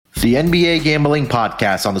The NBA Gambling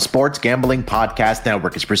Podcast on the Sports Gambling Podcast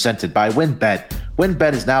Network is presented by WynnBET.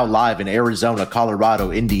 WynnBET is now live in Arizona,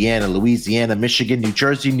 Colorado, Indiana, Louisiana, Michigan, New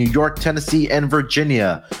Jersey, New York, Tennessee, and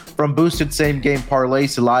Virginia. From boosted same-game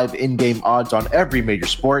parlays to live in-game odds on every major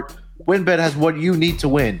sport, WynnBET has what you need to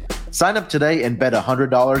win. Sign up today and bet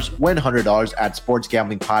 $100, win $100 at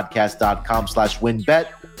sportsgamblingpodcast.com/wynnbet.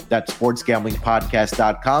 That's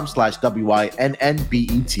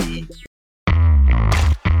sportsgamblingpodcast.com/WYNNBET.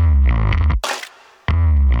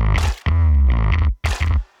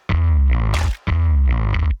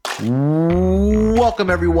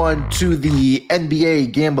 Welcome, everyone, to the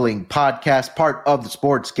NBA Gambling Podcast, part of the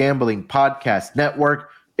Sports Gambling Podcast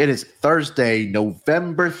Network. It is Thursday,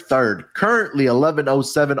 November 3rd, currently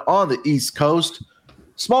 11:07 on the East Coast.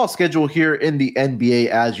 Small schedule here in the NBA,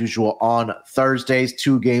 as usual, on Thursdays.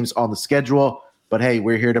 2 games on the schedule. But, hey,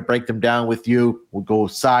 we're here to break them down with you. We'll go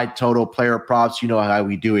side, total, player props. You know how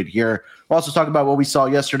we do it here. We'll also talk about what we saw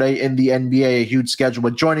yesterday in the NBA, a huge schedule.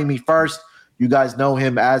 But joining me first, you guys know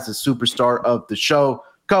him as the superstar of the show,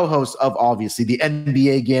 co-host of, obviously, the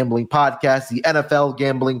NBA Gambling Podcast, the NFL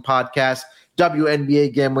Gambling Podcast,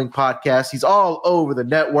 WNBA Gambling Podcast. He's all over the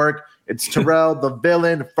network. It's Terrell, the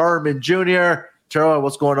villain, Furman Jr. Terrell,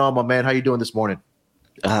 what's going on, my man? How you doing this morning?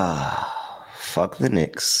 Fuck the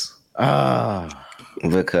Knicks.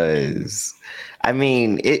 Because, I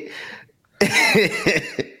mean,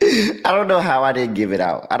 I don't know how I didn't give it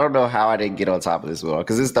out. I don't know how I didn't get on top of this one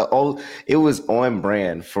because it was on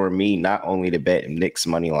brand for me not only to bet Knicks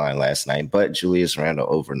money line last night, but Julius Randle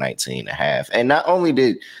over 19.5. And not only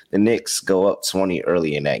did the Knicks go up 20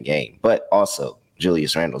 early in that game, but also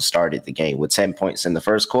Julius Randle started the game with 10 points in the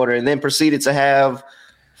first quarter and then proceeded to have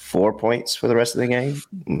 4 points for the rest of the game.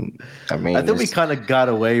 I think we kind of got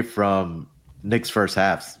away from Knicks first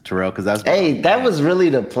halves, Terrell, because that was really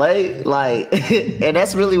the play, like, and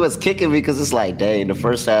that's really what's kicking me because it's like, dang, the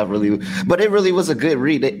first half really, but it really was a good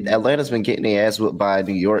read. Atlanta's been getting their ass whipped by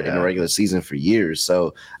New York in the regular season for years,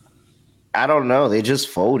 so I don't know. They just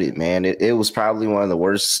folded, man. It was probably one of the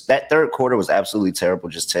worst. That third quarter was absolutely terrible,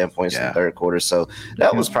 just 10 points in the third quarter, so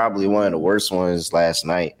that was probably one of the worst ones last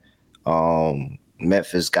night.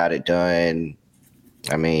 Memphis got it done.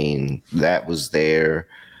 I mean, that was there.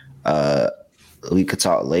 We could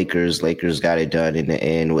talk Lakers. Lakers got it done in the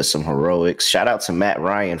end with some heroics. Shout out to Matt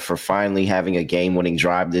Ryan for finally having a game-winning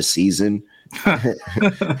drive this season.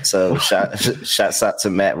 So shouts out to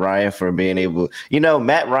Matt Ryan for being able. You know,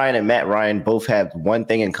 Matt Ryan and Matt Ryan both have one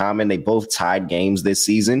thing in common. They both tied games this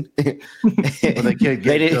season. But they can't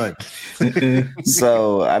get it done.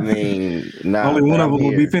 So, I mean, only one of them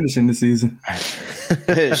will be finishing the season.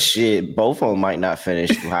 Shit, both of them might not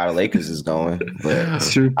finish how the Lakers is going. But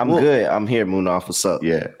that's true. I'm good. I'm here, Moonoff. What's up?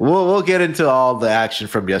 Yeah, we'll get into all the action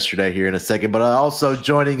from yesterday here in a second. But also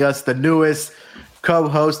joining us, the newest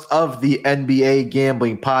co-host of the NBA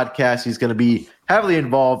Gambling Podcast. He's going to be heavily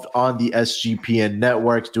involved on the SGPN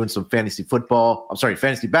networks, doing some fantasy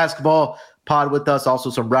basketball pod with us,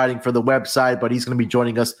 also some writing for the website, but he's going to be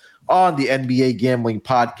joining us on the NBA Gambling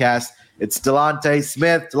Podcast. It's Delonte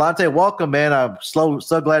Smith. Delonte, welcome, man. I'm so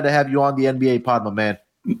glad to have you on the NBA pod, my man.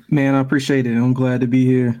 Man, I appreciate it. I'm glad to be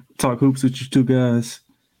here. Talk hoops with you two guys.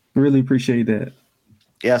 Really appreciate that.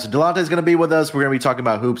 Yeah, so Delonte is going to be with us. We're going to be talking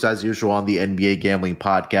about hoops as usual on the NBA Gambling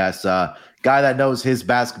Podcast. Guy that knows his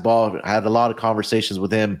basketball. I had a lot of conversations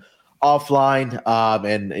with him offline,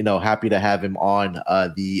 and happy to have him on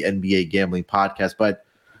the NBA Gambling Podcast. But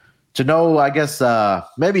to know, I guess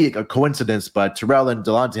maybe a coincidence, but Terrell and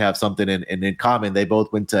Delonte have something in common. They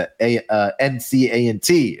both went to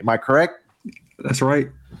NCA&T. Am I correct? That's right.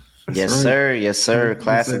 Yes, sir. Yes, sir.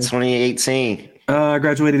 Class of 2018. I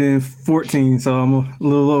graduated in 14, so I'm a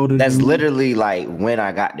little older. That's literally like when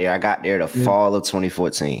I got there. I got there the fall of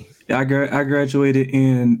 2014. I graduated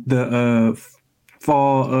in the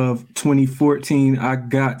fall of 2014. I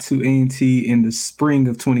got to A&T in the spring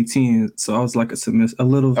of 2010, so I was like a semester.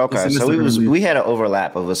 We had an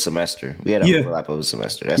overlap of a semester.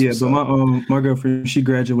 That's but my girlfriend, she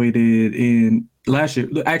graduated in last year.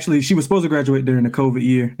 Actually, she was supposed to graduate during the COVID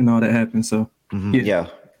year, and all that happened. So yeah.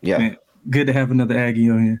 Man, good to have another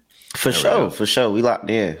Aggie on here. For sure. We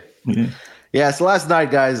locked in. Yeah, so last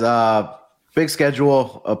night, guys, big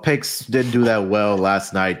schedule. Picks didn't do that well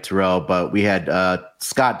last night, Terrell, but we had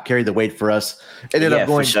Scott carry the weight for us. Ended up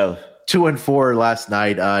going 2-4 last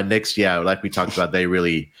night. Knicks, like we talked about, they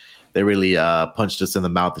really punched us in the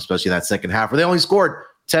mouth, especially in that second half, where they only scored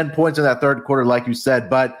 10 points in that third quarter, like you said.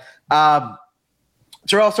 But Terrell,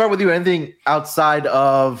 I'll start with you. Anything outside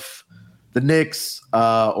of the Knicks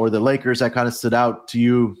or the Lakers that kind of stood out to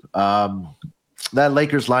you? That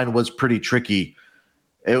Lakers line was pretty tricky.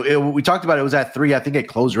 We talked about it was at 3. I think it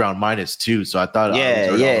closed around -2. So I thought,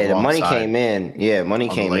 the money came in. Yeah, money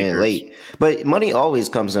came in late, but money always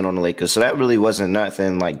comes in on the Lakers. So that really wasn't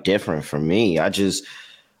nothing like different for me. I just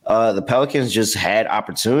the Pelicans just had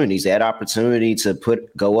opportunities. They had opportunity to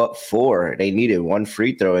go up 4. They needed one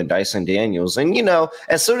free throw in Dyson Daniels. And,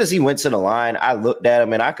 as soon as he went to the line, I looked at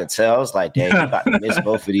him and I could tell. I was like, dang, you about to miss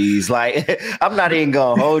both of these. Like, I'm not even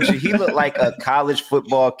going to hold you. He looked like a college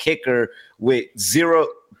football kicker with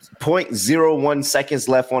 0.01 seconds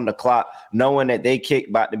left on the clock, knowing that they kick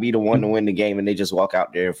about to be the one to win the game, and they just walk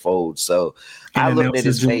out there and fold. So I looked at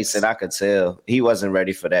his face and I could tell he wasn't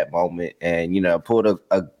ready for that moment, and pulled a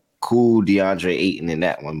cool DeAndre Ayton in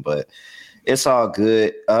that one, but it's all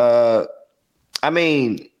good. I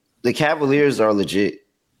mean, the Cavaliers are legit.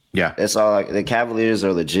 Yeah, that's all. The Cavaliers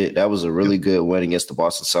are legit. That was a really good win against the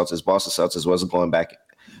Boston Celtics. Boston Celtics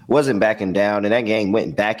wasn't backing down, and that game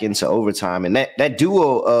went back into overtime. And that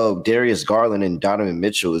duo of Darius Garland and Donovan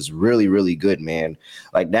Mitchell is really, really good, man.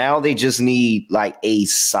 Like, now they just need like a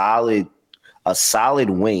solid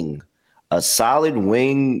wing,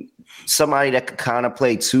 somebody that could kind of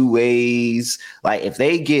play two ways. Like, if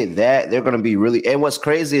they get that, they're going to be really. And what's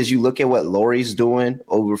crazy is you look at what Lauri's doing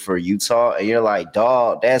over for Utah, and you're like,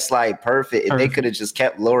 dog, that's like perfect. If they could have just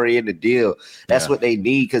kept Lauri in the deal, that's what they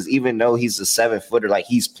need. Because even though he's a 7-footer, like,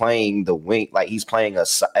 he's playing the wing, like he's playing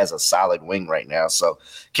as a solid wing right now. So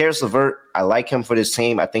Karis LeVert, I like him for this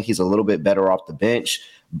team. I think he's a little bit better off the bench.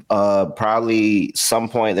 Probably some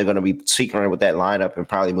point they're going to be tinkering with that lineup and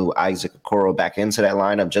probably move Isaac Okoro back into that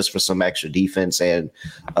lineup just for some extra defense and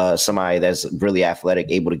somebody that's really athletic,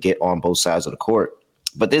 able to get on both sides of the court.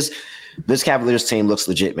 But this Cavaliers team looks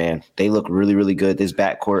legit, man. They look really, really good. This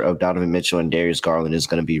backcourt of Donovan Mitchell and Darius Garland is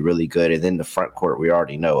going to be really good. And then the front court, we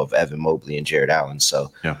already know of Evan Mobley and Jared Allen. So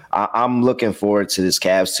I'm looking forward to this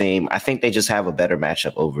Cavs team. I think they just have a better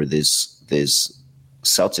matchup over this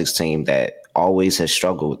Celtics team that always has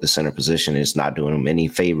struggled with the center position. Is not doing them any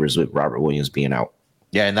favors with Robert Williams being out.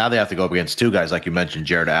 Yeah, and now they have to go up against two guys, like you mentioned,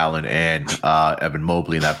 Jared Allen and Evan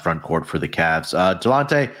Mobley in that front court for the Cavs.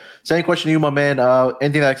 Delonte, same question to you, my man.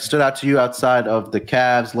 Anything that stood out to you outside of the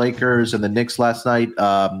Cavs, Lakers, and the Knicks last night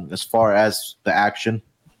as far as the action?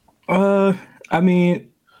 I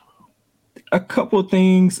mean, a couple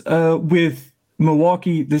things with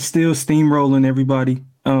Milwaukee. They're still steamrolling everybody.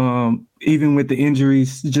 Even with the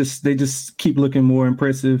injuries, they just keep looking more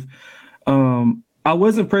impressive. I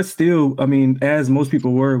was impressed still, I mean, as most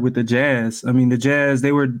people were with the Jazz. I mean, the Jazz,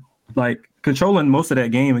 they were like controlling most of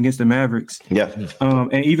that game against the Mavericks. Yeah.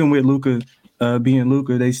 And even with Luka being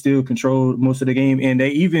Luka, they still controlled most of the game. And they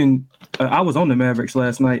even I was on the Mavericks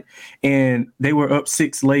last night, and they were up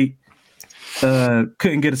 6 late,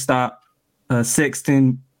 couldn't get a stop.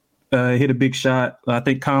 Sexton hit a big shot. I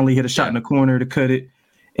think Conley hit a shot in the corner to cut it.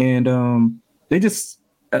 And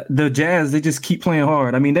the Jazz, they just keep playing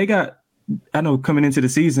hard. I mean, I know coming into the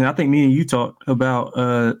season, I think me and you talked about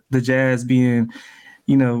the Jazz being,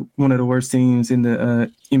 one of the worst teams in the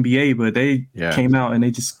NBA, but they came out and they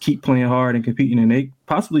just keep playing hard and competing, and they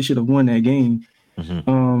possibly should have won that game.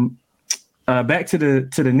 Mm-hmm. Back to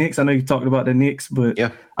the Knicks. I know you talked about the Knicks, but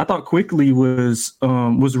I thought Quickly was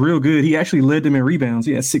real good. He actually led them in rebounds.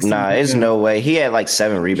 He had 16. There's no way. He had like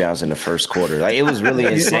 7 rebounds in the first quarter. Like, it was really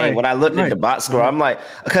insane. Right. When I looked at the box score, I'm like,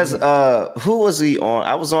 because who was he on?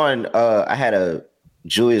 I was on. I had a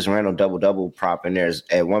Julius Randle double prop in there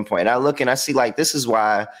at one point, and I look and I see, like, this is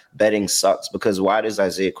why betting sucks, because why does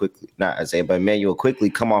Emmanuel Quickly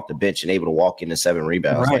come off the bench and able to walk into 7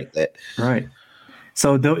 rebounds like that? Right.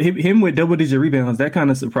 So him with double-digit rebounds, that kind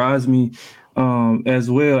of surprised me as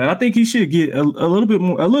well. And I think he should get a little bit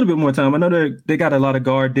more time. I know they got a lot of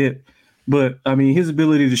guard depth, but I mean, his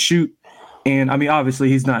ability to shoot, and I mean, obviously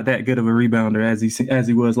he's not that good of a rebounder as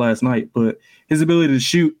he was last night, but his ability to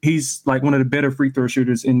shoot, he's like one of the better free throw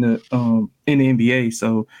shooters in the NBA.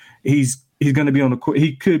 So he's going to be on the court.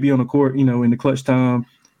 He could be on the court, in the clutch time.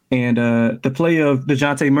 And the play of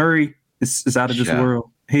DeJounte Murray is out of this world.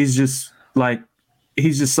 He's just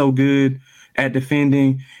so good at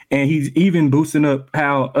defending, and he's even boosting up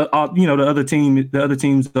how the other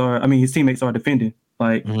teams are. I mean, his teammates are defending.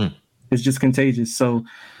 Like, it's just contagious. So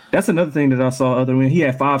that's another thing that I saw. He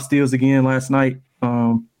had 5 steals again last night.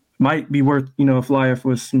 Might be worth a flyer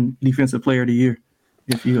for some defensive player of the year.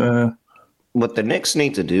 If you what the Knicks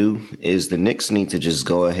need to do is the Knicks need to just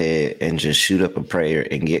go ahead and just shoot up a prayer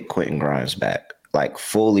and get Quentin Grimes back. Like,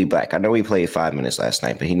 fully back. I know he played 5 minutes last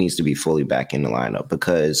night, but he needs to be fully back in the lineup,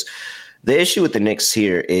 because the issue with the Knicks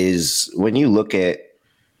here is when you look at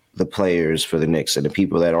the players for the Knicks and the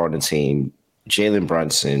people that are on the team, Jalen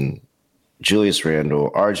Brunson, Julius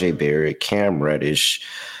Randle, RJ Barrett, Cam Reddish,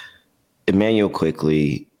 Emmanuel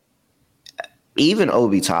Quickley, even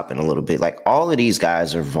Obi Toppin a little bit. Like, all of these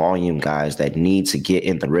guys are volume guys that need to get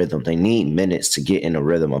in the rhythm. They need minutes to get in the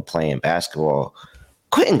rhythm of playing basketball.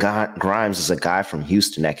 Quentin Grimes is a guy from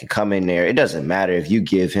Houston that can come in there. It doesn't matter if you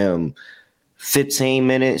give him 15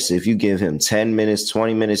 minutes, if you give him 10 minutes,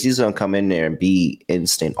 20 minutes, he's going to come in there and be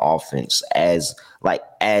instant offense as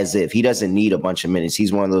if he doesn't need a bunch of minutes.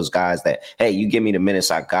 He's one of those guys that, hey, you give me the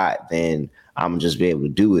minutes I got, then I'm just be able to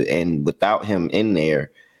do it. And without him in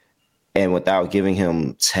there, and without giving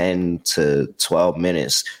him 10 to 12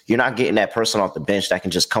 minutes, you're not getting that person off the bench that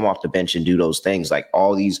can just come off the bench and do those things. Like,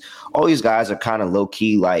 all these guys are kind of low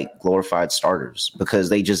key, like glorified starters, because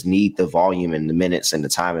they just need the volume and the minutes and the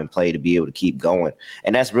time and play to be able to keep going.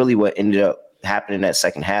 And that's really what ended up happening in that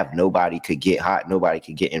second half. Nobody could get hot. Nobody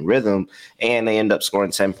could get in rhythm. And they end up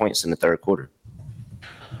scoring 10 points in the third quarter.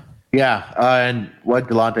 Yeah, and what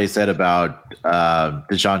Delonte said about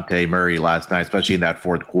DeJounte Murray last night, especially in that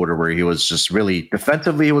fourth quarter where he was just really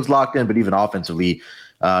defensively, he was locked in, but even offensively,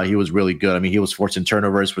 he was really good. I mean, he was forcing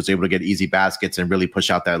turnovers, was able to get easy baskets and really push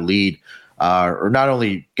out that lead, or not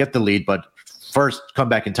only get the lead, but first come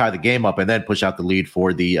back and tie the game up and then push out the lead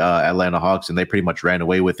for the Atlanta Hawks. And they pretty much ran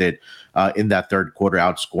away with it in that third quarter,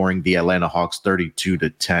 outscoring the Atlanta Hawks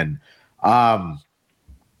 32-10.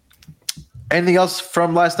 Anything else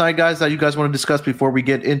from last night, guys, that you guys want to discuss before we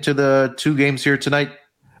get into the two games here tonight?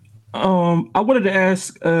 I wanted to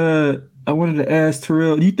ask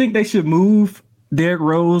Terrell, do you think they should move Derrick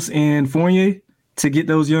Rose and Fournier to get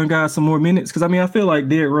those young guys some more minutes? Because, I mean, I feel like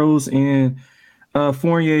Derrick Rose and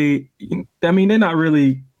Fournier, I mean, they're not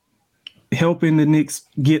really helping the Knicks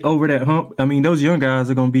get over that hump. I mean, those young guys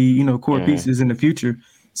are going to be, core pieces in the future.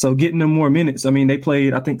 So getting them more minutes. I mean, they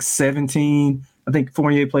played, I think, 17. I think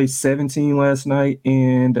Fournier played 17 last night,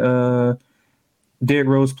 and Derrick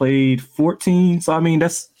Rose played 14. So, I mean,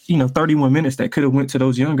 that's, 31 minutes that could have went to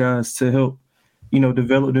those young guys to help,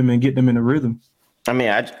 develop them and get them in a rhythm. I mean,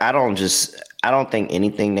 I don't think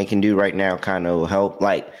anything they can do right now kind of help.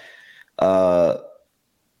 Like,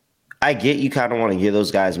 I get you kind of want to give those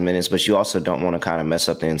guys minutes, but you also don't want to kind of mess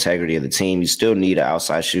up the integrity of the team. You still need an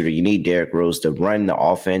outside shooter. You need Derrick Rose to run the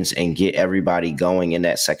offense and get everybody going in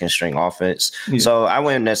that second string offense. Yeah. So I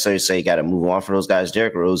wouldn't necessarily say you got to move on for those guys.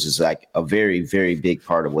 Derrick Rose is like a very, very big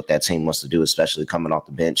part of what that team wants to do, especially coming off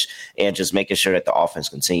the bench and just making sure that the offense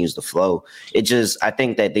continues to flow. I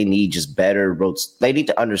think that they need just better they need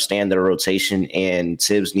to understand their rotation, and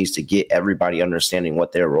Tibbs needs to get everybody understanding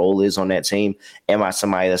what their role is on that team. Am I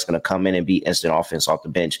somebody that's going to come in and be instant offense off the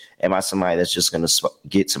bench? Am I somebody that's just going to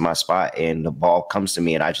get to my spot and the ball comes to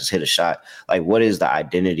me and I just hit a shot? Like, what is the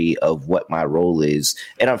identity of what my role is?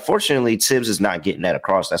 And unfortunately, Tibbs is not getting that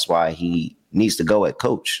across. That's why he needs to go at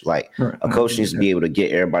coach. Like, a coach needs to be able to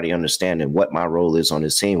get everybody understanding what my role is on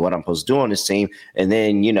this team, what I'm supposed to do on this team. And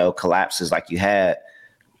then, collapses like you had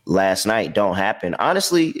last night don't happen.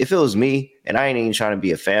 Honestly, if it was me, and I ain't even trying to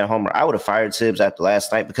be a fan homer, I would have fired Tibbs after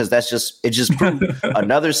last night, because it just proved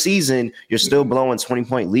another season you're still blowing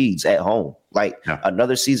 20-point leads at home. Like,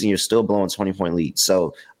 another season you're still blowing 20-point leads.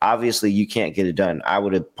 So obviously you can't get it done. I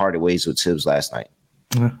would have parted ways with Tibbs last night.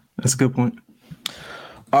 Yeah, that's a good point.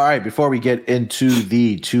 All right, before we get into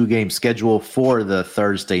the two-game schedule for the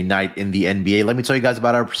Thursday night in the NBA, let me tell you guys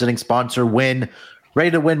about our presenting sponsor, Wynn.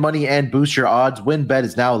 Ready to win money and boost your odds? WynnBET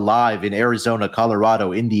is now live in Arizona,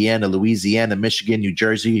 Colorado, Indiana, Louisiana, Michigan, New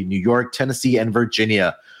Jersey, New York, Tennessee, and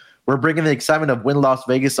Virginia. We're bringing the excitement of Wynn Las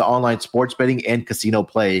Vegas to online sports betting and casino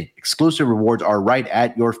play. Exclusive rewards are right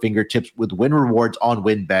at your fingertips with Wynn Rewards on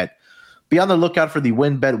WynnBET. Be on the lookout for the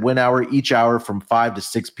WynnBET Win Hour each hour from 5 to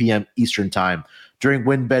 6 p.m. Eastern Time. During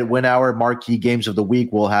WynnBET Win Hour, marquee games of the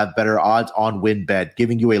week will have better odds on WynnBET,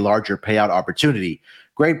 giving you a larger payout opportunity.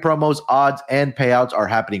 Great promos, odds, and payouts are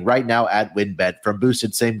happening right now at WynnBET. From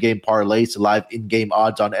boosted same-game parlays to live in-game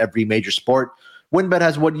odds on every major sport, WynnBET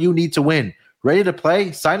has what you need to win. Ready to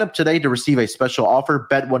play? Sign up today to receive a special offer,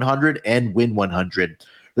 Bet 100 and Win 100.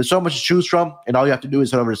 There's so much to choose from, and all you have to do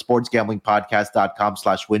is head over to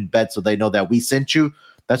sportsgamblingpodcast.com/WynnBET so they know that we sent you.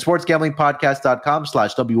 That's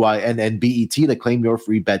sportsgamblingpodcast.com/WYNNBET to claim your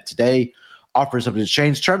free bet today. Offers subject to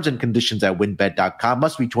change. Terms and conditions at wynnbet.com.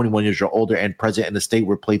 Must be 21 years or older and present in the state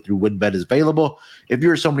where playthrough WynnBET is available. If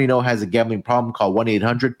you're somebody you know has a gambling problem, call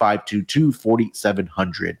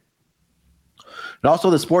 1-800-522-4700. And also,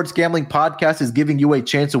 the Sports Gambling Podcast is giving you a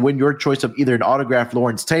chance to win your choice of either an autographed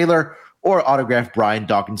Lawrence Taylor or autographed Brian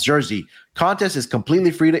Dawkins jersey. Contest is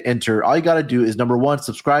completely free to enter. All you got to do is, number one,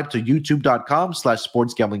 subscribe to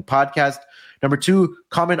youtube.com/sportsgamblingpodcast. Number two,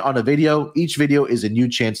 comment on a video. Each video is a new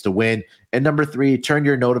chance to win. And number three, turn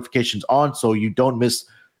your notifications on so you don't miss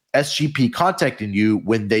SGP contacting you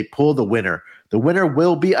when they pull the winner. The winner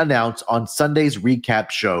will be announced on Sunday's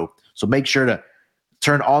recap show. So make sure to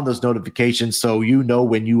turn on those notifications so you know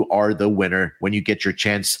when you are the winner, when you get your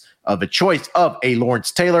chance of a choice of a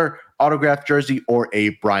Lawrence Taylor autographed jersey or a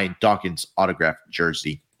Brian Dawkins autographed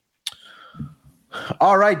jersey.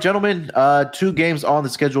 All right, gentlemen, 2 games on the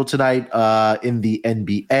schedule tonight in the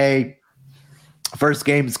NBA. First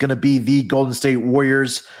game is going to be the Golden State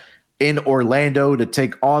Warriors in Orlando to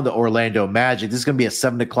take on the Orlando Magic. This is going to be a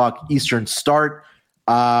 7 o'clock Eastern start.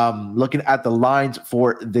 Looking at the lines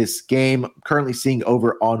for this game, currently seeing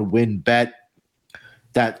over on WinBet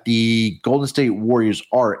that the Golden State Warriors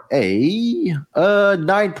are a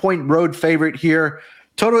 9-point road favorite here.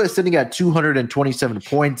 Total is sitting at 227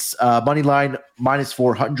 points. Money line minus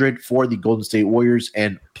 400 for the Golden State Warriors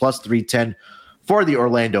and plus 310 for the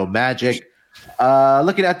Orlando Magic.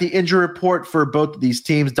 Looking at the injury report for both of these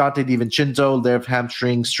teams, Dante DiVincenzo, left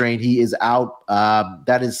hamstring strain. He is out.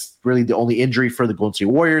 That is really the only injury for the Golden State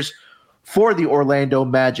Warriors. For the Orlando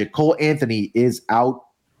Magic, Cole Anthony is out.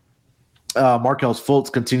 Markelle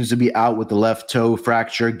Fultz continues to be out with the left toe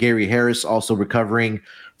fracture. Gary Harris also recovering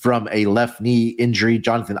from a left knee injury.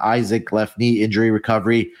 Jonathan Isaac, left knee injury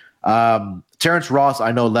recovery. Terrence Ross,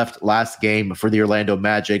 I know, left last game for the Orlando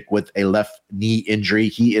Magic with a left knee injury.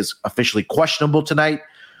 He is officially questionable tonight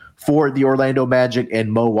for the Orlando Magic,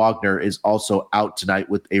 and Mo Wagner is also out tonight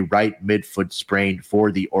with a right midfoot sprain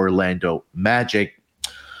for the Orlando Magic.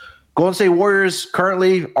 Golden State Warriors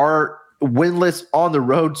currently are winless on the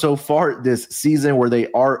road so far this season, where they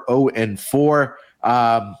are 0-4.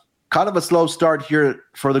 Kind of a slow start here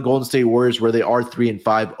for the Golden State Warriors, where they are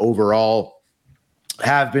 3-5 overall.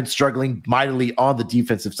 Have been struggling mightily on the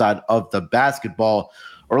defensive side of the basketball.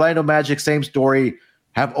 Orlando Magic, same story,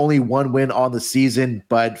 have only 1 win on the season,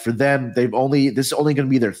 but for them, this is only going to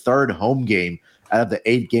be their 3rd home game out of the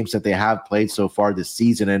 8 games that they have played so far this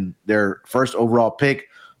season. And their first overall pick,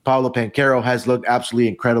 Paolo Banchero, has looked absolutely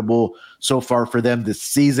incredible so far for them this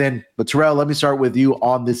season. But Terrell, let me start with you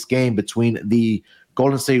on this game between the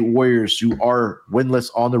Golden State Warriors, who are winless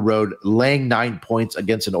on the road, laying 9 points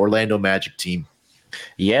against an Orlando Magic team.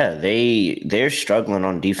 Yeah, they're struggling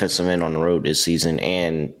on defensive end on the road this season,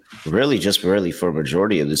 and really for a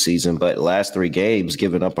majority of the season. But last 3 games,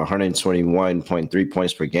 giving up 121.3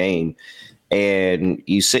 points per game. And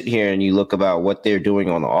you sit here and you look about what they're doing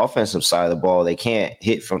on the offensive side of the ball. They can't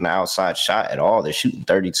hit from the outside shot at all. They're shooting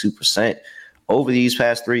 32% over these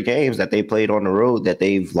past 3 games that they played on the road that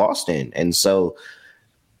they've lost in. And so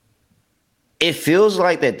it feels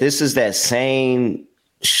like that this is that same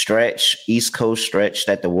stretch, East Coast stretch,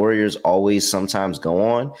 that the Warriors always sometimes go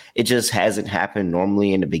on. It just hasn't happened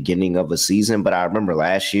normally in the beginning of a season. But I remember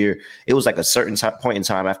last year, it was like a certain point in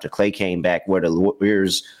time after Klay came back where the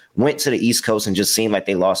Warriors went to the East Coast and just seemed like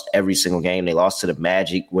they lost every single game. They lost to the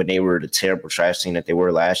Magic when they were the terrible trash team that they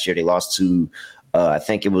were last year. They lost to I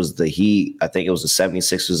think it was the Heat. I think it was the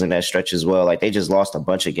 76ers in that stretch as well. Like, they just lost a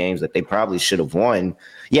bunch of games that they probably should have won.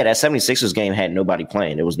 Yeah, that 76ers game had nobody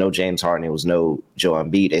playing. There was no James Harden. There was no Joel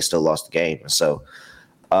Embiid. They still lost the game. So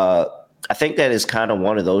I think that is kind of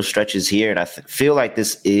one of those stretches here. And I feel like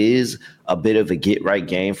this is a bit of a get-right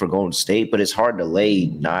game for Golden State, but it's hard to lay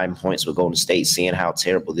 9 points with Golden State, seeing how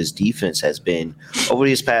terrible this defense has been over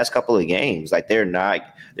these past couple of games. Like, they're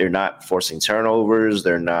not forcing turnovers.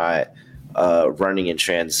 They're not running in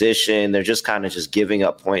transition. They're just kind of just giving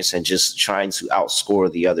up points and just trying to outscore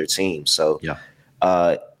the other team. So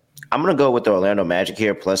I'm going to go with the Orlando Magic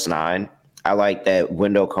here, +9. I like that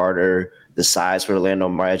Wendell Carter, the size for Orlando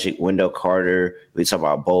Magic, Wendell Carter. We talk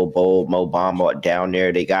about Bol, Mo Bamba down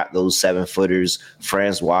there. They got those 7-footers.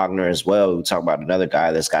 Franz Wagner as well. We talk about another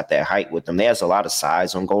guy that's got that height with them. They has a lot of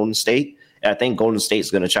size on Golden State. And I think Golden State's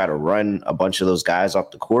going to try to run a bunch of those guys off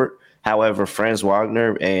the court. However, Franz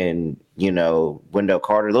Wagner and, Wendell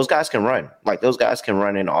Carter, those guys can run. Like, those guys can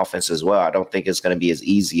run in offense as well. I don't think it's going to be as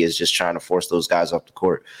easy as just trying to force those guys off the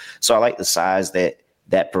court. So I like the size that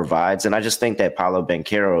provides. And I just think that Paolo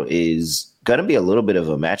Banchero is going to be a little bit of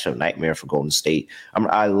a matchup nightmare for Golden State.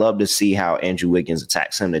 I love to see how Andrew Wiggins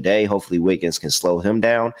attacks him today. Hopefully Wiggins can slow him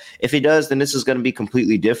down. If he does, then this is going to be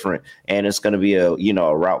completely different. And it's going to be a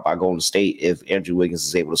route by Golden State if Andrew Wiggins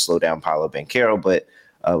is able to slow down Paolo Banchero. But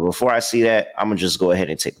before I see that, I'm going to just go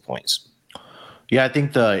ahead and take the points. Yeah, I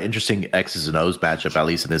think the interesting X's and O's matchup, at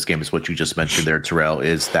least in this game, is what you just mentioned there, Terrell,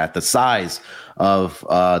 is that the size of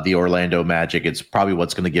the Orlando Magic, it's probably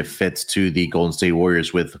what's going to give fits to the Golden State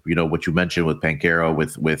Warriors with, what you mentioned with Banchero,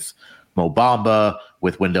 with Mo Bamba,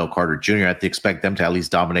 with Wendell Carter Jr. I have to expect them to at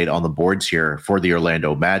least dominate on the boards here for the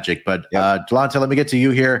Orlando Magic. But Delonte, let me get to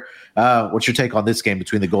you here. What's your take on this game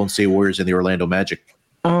between the Golden State Warriors and the Orlando Magic?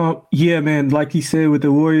 Yeah, man. Like he said with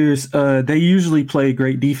the Warriors, they usually play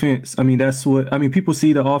great defense. I mean, people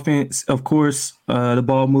see the offense, of course, the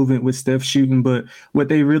ball movement with Steph shooting, but what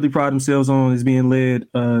they really pride themselves on is being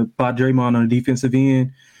led by Draymond on the defensive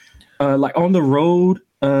end. Like on the road,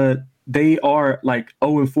 they are like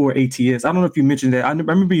 0-4 ATS. I don't know if you mentioned that. I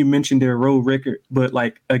remember you mentioned their road record, but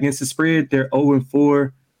like against the spread, they're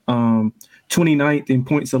 0-4, 29th in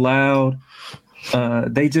points allowed.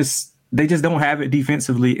 They just don't have it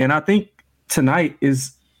defensively. And I think tonight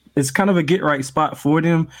is kind of a get right spot for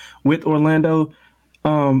them with Orlando.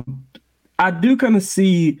 I do kind of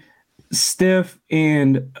see Steph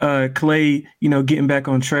and Clay, getting back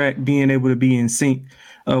on track, being able to be in sync.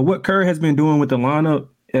 What Kerr has been doing with the lineup,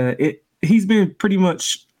 he's been pretty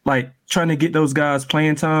much like trying to get those guys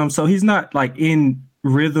playing time. So he's not like in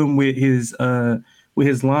rhythm with his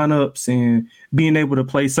lineups and being able to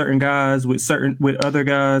play certain guys with other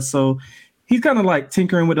guys. So he's kind of like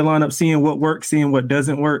tinkering with the lineup, seeing what works, seeing what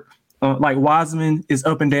doesn't work. Like Wiseman is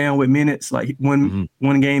up and down with minutes. Like one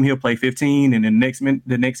game he'll play 15, and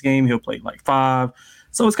the next game he'll play like 5.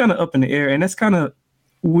 So it's kind of up in the air, and that's I'm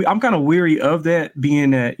kind of weary of that,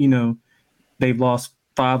 being that they've lost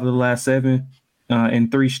 5 of the last 7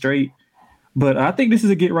 and 3 straight. But I think this is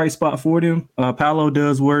a get right spot for them. Paolo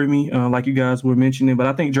does worry me, like you guys were mentioning. But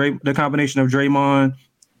I think the combination of Draymond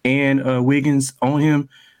and Wiggins on him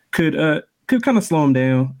could kind of slow him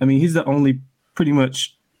down. I mean, he's the only pretty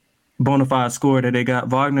much bona fide scorer that they got.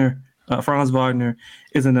 Franz Wagner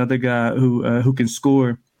is another guy who can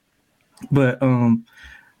score. But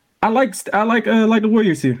I like the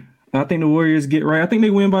Warriors here. I think the Warriors get right. I think they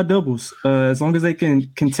win by doubles as long as they can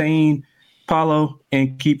contain Paolo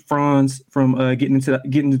and keep Franz from getting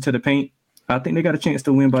into the paint. I think they got a chance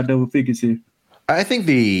to win by double figures here. I think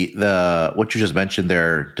the what you just mentioned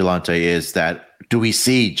there, Delonte, is that do we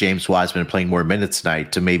see James Wiseman playing more minutes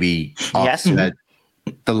tonight to maybe offset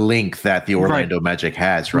the link that the Orlando Magic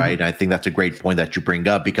has, right? And I think that's a great point that you bring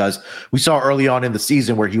up, because we saw early on in the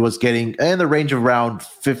season where he was getting in the range of around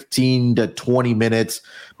 15 to 20 minutes,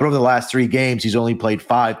 but over the last 3 games, he's only played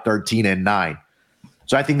 5, 13, and 9.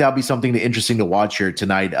 So I think that'll be something interesting to watch here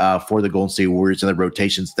tonight for the Golden State Warriors and the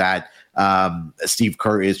rotations that Steve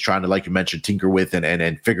Kerr is trying to, like you mentioned, tinker with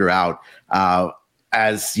and figure out.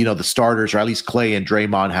 As the starters, or at least Clay and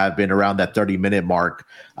Draymond, have been around that 30-minute mark,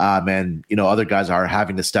 and other guys are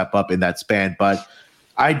having to step up in that span. But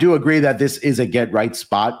I do agree that this is a get right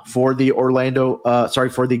spot for the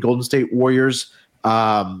for the Golden State Warriors.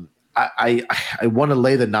 I want to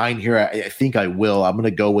lay the 9 here. I think I will. I'm going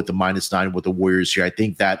to go with the -9 with the Warriors here. I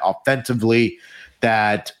think that offensively,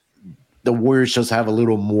 that the Warriors just have a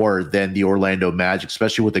little more than the Orlando Magic,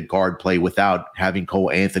 especially with the guard play without having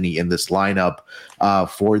Cole Anthony in this lineup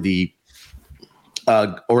for the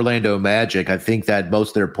Orlando Magic. I think that most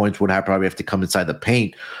of their points would probably have to come inside the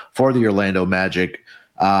paint for the Orlando Magic.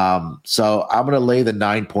 So I'm going to lay the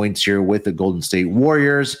 9 points here with the Golden State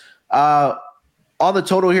Warriors. On the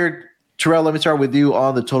total here, Terrell, let me start with you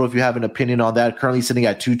on the total if you have an opinion on that. Currently sitting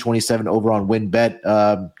at 227 over on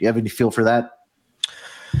WinBet. You have any feel for that?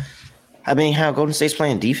 I mean, how Golden State's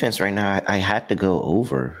playing defense right now, I had to go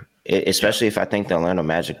over, especially if I think the Orlando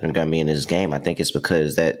Magic are going to be in this game. I think it's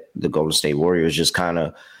because that the Golden State Warriors just kind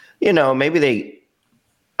of, maybe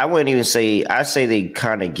I'd say they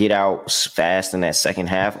kind of get out fast in that second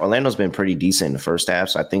half. Orlando's been pretty decent in the first half,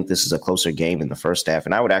 so I think this is a closer game in the first half.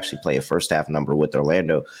 And I would actually play a first half number with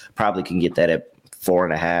Orlando. Probably can get that at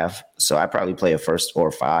 4.5. So I probably play a first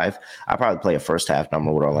or 5. I probably play a first half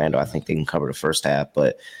number with Orlando. I think they can cover the first half,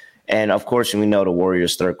 and of course, we know the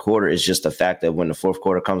Warriors' third quarter is just the fact that when the fourth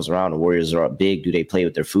quarter comes around, the Warriors are up big. Do they play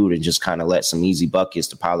with their food and just kind of let some easy buckets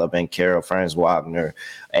to Paolo Banchero, Franz Wagner,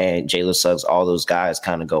 and Jalen Suggs, all those guys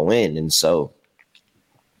kind of go in? And so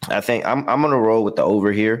I think I'm going to roll with the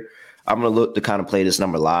over here. I'm going to look to kind of play this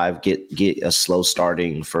number live, get a slow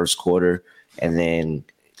starting first quarter, and then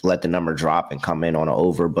let the number drop and come in on an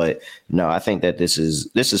over. But no, I think that this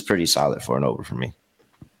is pretty solid for an over for me.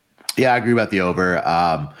 Yeah, I agree about the over.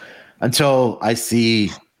 Until I see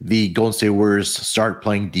the Golden State Warriors start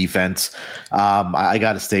playing defense, I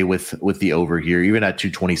got to stay with the over here. Even at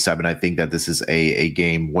 227, I think that this is a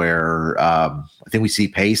game where I think we see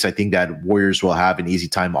pace. I think that Warriors will have an easy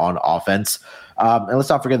time on offense. And let's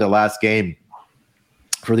not forget the last game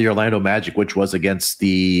for the Orlando Magic, which was against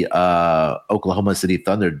the Oklahoma City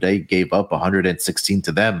Thunder. They gave up 116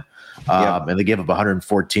 to them. And they gave up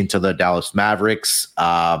 114 to the Dallas Mavericks.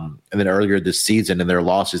 And then earlier this season in their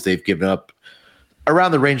losses, they've given up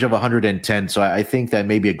around the range of 110. So I think that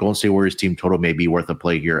maybe a Golden State Warriors team total may be worth a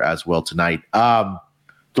play here as well tonight.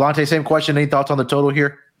 Delonte, same question. Any thoughts on the total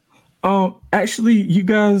here? Actually, you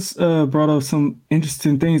guys brought up some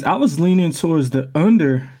interesting things. I was leaning towards the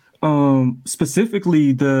under,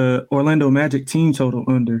 specifically the Orlando Magic team total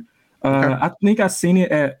under. Okay. I think I seen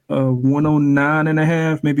it at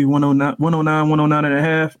 109.5, maybe 109,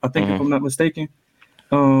 109.5. I think if I'm not mistaken.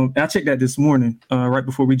 I checked that this morning, right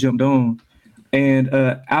before we jumped on. And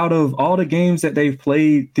out of all the games that they've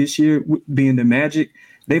played this year, being the Magic,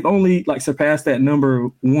 they've only surpassed that number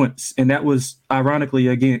once, and that was ironically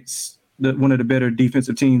against one of the better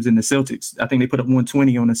defensive teams in the Celtics. I think they put up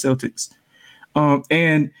 120 on the Celtics.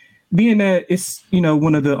 And being that it's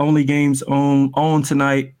one of the only games on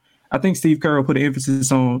tonight, I think Steve Kerr put an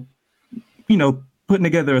emphasis on putting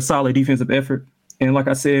together a solid defensive effort. And like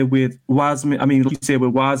I said, with Wiseman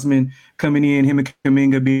coming in, him and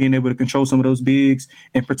Kuminga being able to control some of those bigs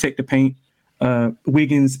and protect the paint,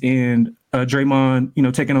 Wiggins and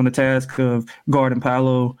Draymond, taking on the task of guarding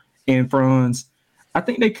Paolo and Franz. I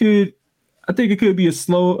think it could be a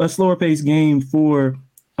slower paced game for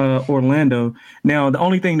Orlando. Now, the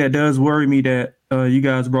only thing that does worry me that you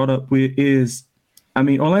guys brought up with is,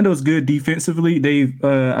 Orlando's good defensively.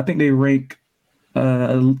 I think they rank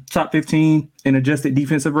top 15 in adjusted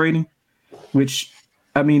defensive rating, which,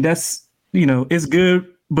 that's, it's good,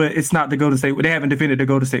 but it's not the Golden State. They haven't defended the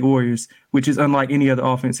Golden State Warriors, which is unlike any other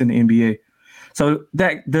offense in the NBA. So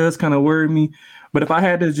that does kind of worry me. But if I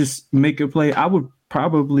had to just make a play, I would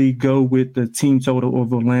probably go with the team total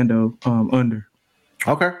of Orlando under.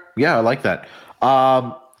 Okay. Yeah, I like that.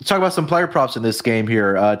 Let's talk about some player props in this game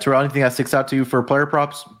here. Terrell, anything that sticks out to you for player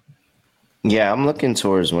props? Yeah, I'm looking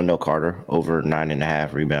towards Wendell Carter over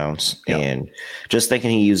 9.5 rebounds, and just thinking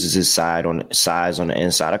he uses his size on the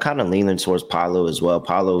inside. I kind of leaning towards Paolo as well.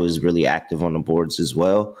 Paolo is really active on the boards as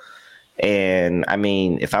well. And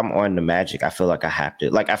if I'm on the Magic, I feel like I have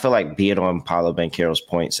to. I feel like being on Paolo Banchero's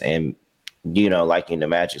points and liking the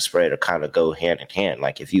Magic spread to kind of go hand in hand.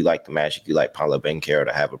 If you like the Magic, you like Paolo Banchero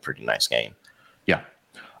to have a pretty nice game. Yeah.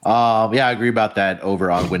 I agree about that over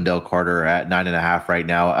on Wendell Carter at 9.5 right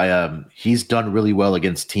now. He's done really well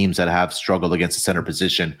against teams that have struggled against the center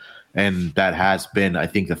position. And that has been, I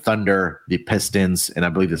think, the Thunder, the Pistons, and I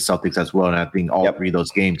believe the Celtics as well. And I think all three of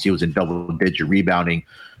those games, he was in double-digit rebounding.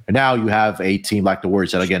 And now you have a team like the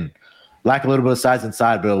Warriors that, again, lack a little bit of size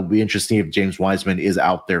inside, but it'll be interesting if James Wiseman is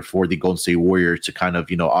out there for the Golden State Warriors to kind of,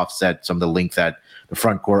 offset some of the length that the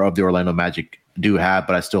front core of the Orlando Magic do have.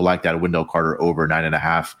 But I still like that Wendell Carter over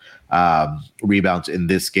 9.5 rebounds in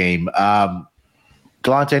this game.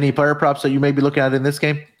 Delonte, any player props that you may be looking at in this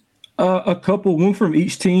game? A couple, one from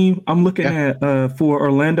each team. I'm looking at for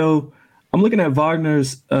Orlando. I'm looking at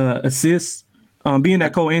Wagner's assists. Being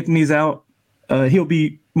that Cole Anthony's out, he'll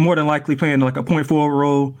be more than likely playing a point forward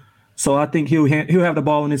role. So I think he'll have the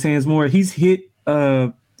ball in his hands more. He's hit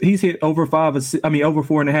over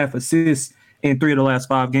 4.5 assists in 3 of the last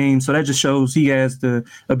 5 games. So that just shows he has the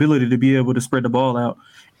ability to be able to spread the ball out.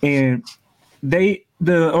 And the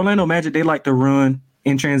Orlando Magic, they like to run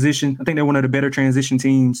in transition. I think they're one of the better transition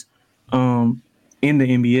teams in the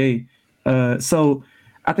NBA. So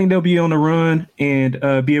I think they'll be on the run and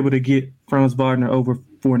be able to get Franz Wagner over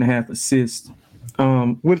 4.5 assists.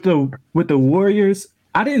 With the Warriors,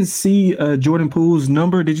 I didn't see Jordan Poole's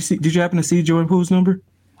number. Did you happen to see Jordan Poole's number?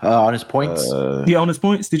 On his points? On his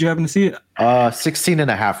points. Did you happen to see it?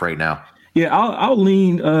 16.5 right now. Yeah, I'll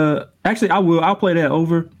lean. Actually, I will. I'll play that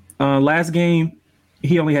over. Last game,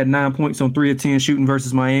 he only had 9 points on 3 of 10 shooting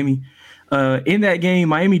versus Miami. In that game,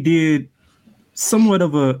 Miami did somewhat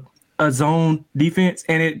of a zone defense,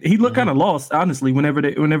 and he looked kind of lost, honestly,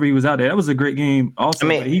 whenever he was out there. That was a great game also.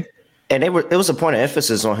 It was a point of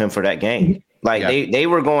emphasis on him for that game. They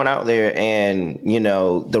were going out there and,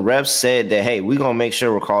 the refs said that, hey, we're going to make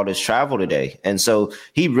sure we're called as travel today. And so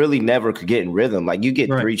he really never could get in rhythm. You get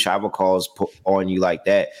 3 travel calls put on you like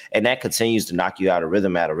that, and that continues to knock you out of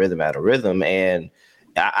rhythm. And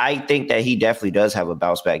I think that he definitely does have a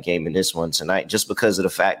bounce back game in this one tonight, just because of the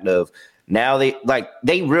fact of now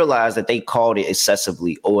they realize that they called it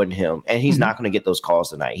excessively on him, and he's not going to get those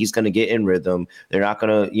calls tonight. He's going to get in rhythm. They're not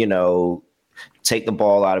going to, take the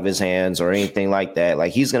ball out of his hands or anything like that.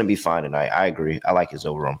 He's going to be fine tonight. I agree. I like his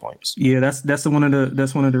over on points. Yeah, that's one of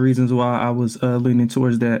the reasons why I was leaning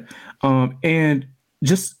towards that. And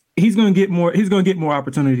just he's going to get more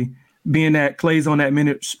opportunity, being that Klay's on that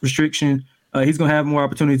minute restriction. He's going to have more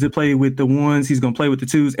opportunities to play with the ones. He's going to play with the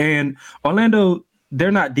twos. And Orlando,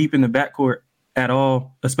 they're not deep in the backcourt at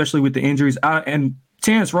all, especially with the injuries. And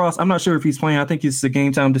Terrence Ross, I'm not sure if he's playing. I think it's a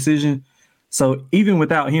game time decision. So even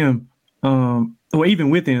without him, or even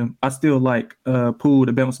with him, I still like Poole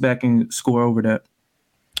to bounce back and score over that.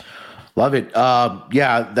 Love it.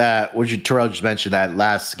 That what Terrell just mentioned, that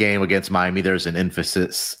last game against Miami, there's an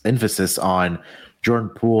emphasis on Jordan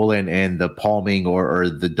Poole and the palming or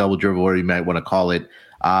the double dribble, or you might want to call it,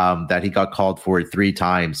 that he got called for 3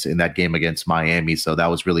 times in that game against Miami. So that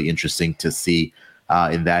was really interesting to see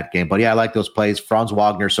in that game. But yeah, I like those plays. Franz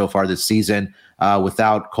Wagner so far this season,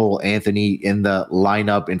 without Cole Anthony in the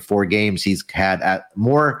lineup in 4 games, he's had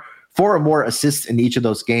 4 or more assists in each of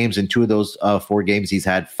those games. In 2 of those 4 games, he's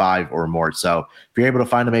had 5 or more. So if you're able to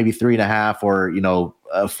find him maybe 3.5 or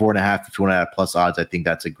 4.5 to 2.5 plus odds, I think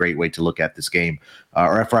that's a great way to look at this game,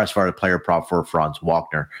 or as far as player prop for Franz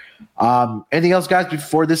Wagner. Anything else, guys,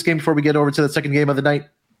 before this game, before we get over to the second game of the night?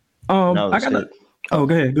 No, go ahead.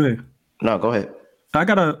 No, go ahead. I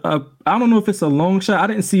got I don't know if it's a long shot. I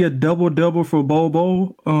didn't see a double for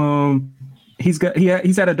Bobo. He's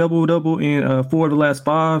had a double in 4 of the last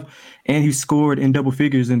 5, and he scored in double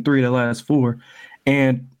figures in 3 of the last 4.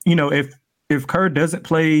 And if Kerr doesn't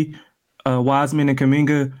play Wiseman and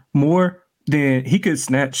Kuminga more, then he could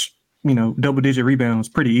snatch double digit rebounds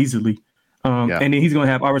pretty easily. And then he's going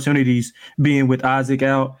to have opportunities being with Isaac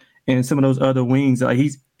out and some of those other wings. Like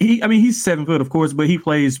he's 7 foot, of course, but he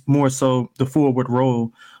plays more so the forward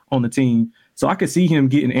role on the team. So I could see him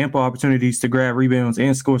getting ample opportunities to grab rebounds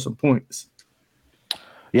and score some points.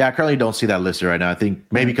 Yeah, I currently don't see that listed right now. I think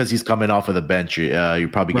maybe because he's coming off of the bench, you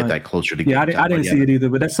probably get that closer to. Yeah, I didn't see it either,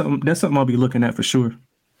 but that's something I'll be looking at for sure.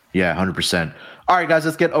 Yeah, 100%. All right, guys,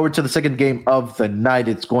 let's get over to the second game of the night.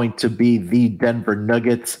 It's going to be the Denver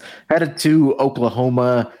Nuggets headed to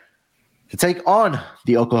Oklahoma to take on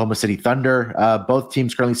the Oklahoma City Thunder. Both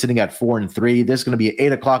teams currently sitting at 4-3. This is going to be an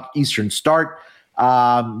 8:00 Eastern start.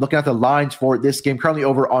 Looking at the lines for this game, currently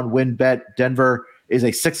over on WinBet, Denver is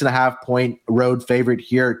a 6.5 point road favorite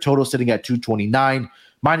here. Total sitting at 229,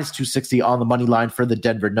 minus 260 on the money line for the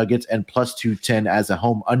Denver Nuggets, and plus 210 as a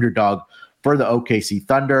home underdog for the OKC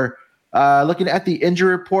Thunder. Looking at the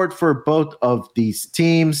injury report for both of these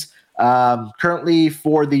teams, currently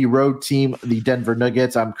for the road team, the Denver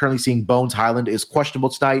Nuggets, I'm currently seeing Bones Highland is questionable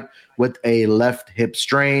tonight with a left hip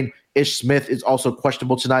strain. Ish Smith is also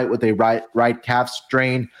questionable tonight with a right calf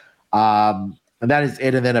strain. And that is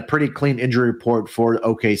it. And then a pretty clean injury report for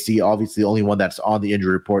OKC. Obviously, the only one that's on the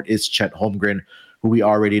injury report is Chet Holmgren, who we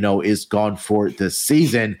already know is gone for the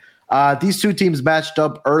season. These 2 teams matched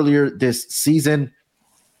up earlier this season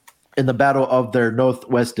in the battle of their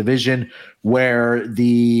Northwest Division, where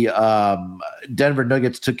the Denver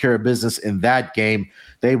Nuggets took care of business in that game.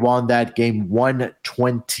 They won that game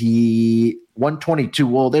 122.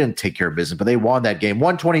 Well, they didn't take care of business, but they won that game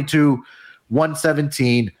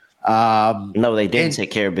 122-117. No, they didn't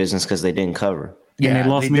take care of business because they didn't cover. Yeah, and they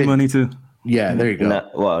lost me money too. Yeah, there you go.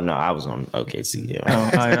 No, I was on OKC.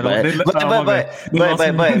 Yeah.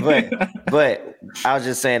 But I was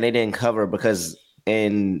just saying they didn't cover because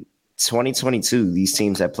in 2022 these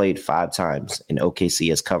teams have played 5 times and OKC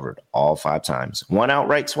has covered all 5 times. Won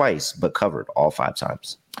outright twice, but covered all 5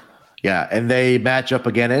 times. Yeah, and they match up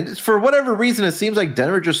again. And for whatever reason, it seems like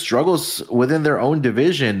Denver just struggles within their own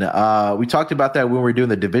division. We talked about that when we were doing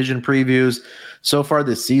the division previews. So far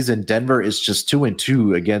this season, Denver is just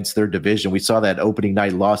 2-2 against their division. We saw that opening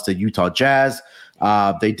night loss to Utah Jazz.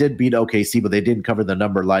 They did beat OKC, but they didn't cover the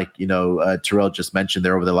number like, Terrell just mentioned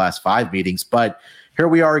there over the last 5 meetings. But here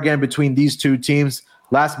we are again between these 2 teams.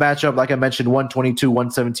 Last matchup, like I mentioned,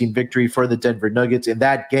 122-117 victory for the Denver Nuggets. In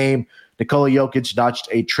that game, Nikola Jokic notched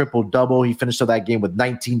a triple-double. He finished up that game with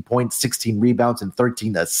 19 points, 16 rebounds, and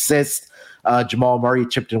 13 assists. Jamal Murray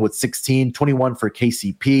chipped in with 16, 21 for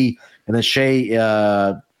KCP. And then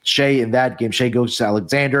Shea in that game, Shea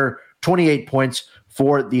Gilgeous-Alexander, 28 points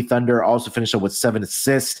for the Thunder, also finished up with 7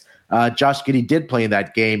 assists. Josh Giddey did play in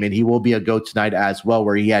that game, and he will be a go tonight as well,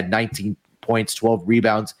 where he had 19 points, 12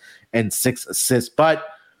 rebounds, and 6 assists. But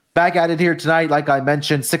back at it here tonight, like I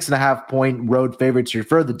mentioned, 6.5 point road favorites here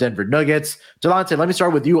for the Denver Nuggets. Delonte, let me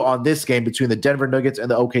start with you on this game between the Denver Nuggets and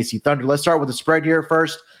the OKC Thunder. Let's start with the spread here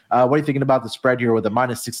first. What are you thinking about the spread here with a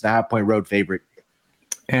minus 6.5 point road favorite?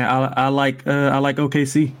 And I like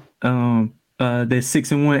OKC. They're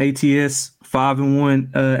 6-1 ATS,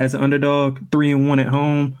 5-1 as an underdog, 3-1 at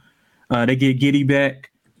home. They get Giddey back.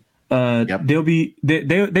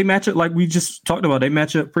 They match up like we just talked about. They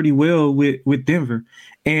match up pretty well with Denver.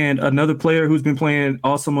 And another player who's been playing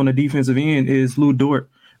awesome on the defensive end is Lou Dort.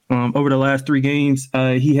 over the last 3 games.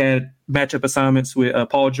 He had matchup assignments with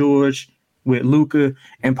Paul George, with Luka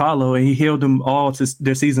and Paolo, and he held them all to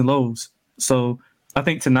their season lows. So I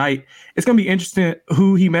think tonight it's going to be interesting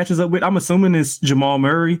who he matches up with. I'm assuming it's Jamal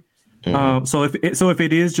Murray. Mm-hmm. So if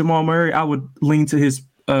it is Jamal Murray, I would lean to his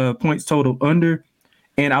points total under,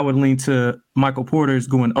 and I would lean to Michael Porter's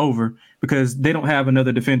going over, because they don't have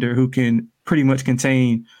another defender who can pretty much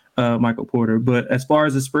contain Michael Porter. But as far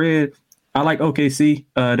as the spread, I like OKC.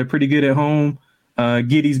 They're pretty good at home.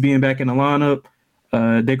 Giddey's being back in the lineup.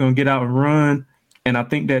 They're going to get out and run, and I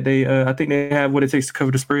think that they have what it takes to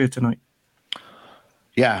cover the spread tonight.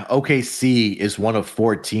 Yeah, OKC is one of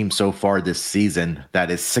 4 teams so far this season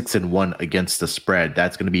that is 6-1 against the spread.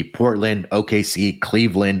 That's going to be Portland, OKC,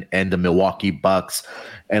 Cleveland, and the Milwaukee Bucks.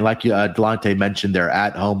 And like Delonte mentioned, they're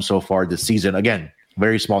at home so far this season. Again,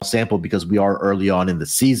 very small sample because we are early on in the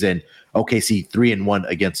season. OKC 3-1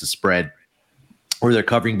 against the spread, where they're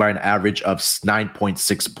covering by an average of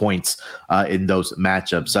 9.6 points in those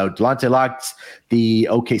matchups. So Delonte locks the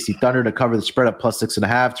OKC Thunder to cover the spread at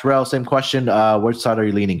 +6.5. Terrell, same question. Which side are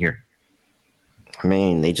you leaning here? I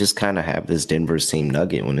mean, they just kind of have this Denver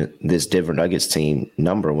Nuggets team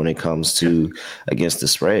number when it comes to against the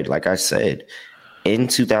spread. Like I said, in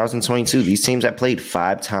 2022, these teams have played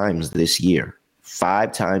 5 times this year.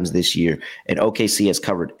 5 times this year, and OKC has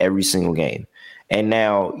covered every single game. And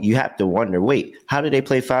now you have to wonder, wait, how did they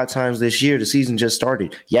play 5 times this year? The season just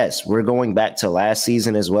started. Yes, we're going back to last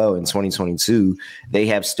season as well. In 2022, they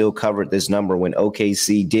have still covered this number when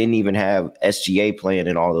OKC didn't even have SGA playing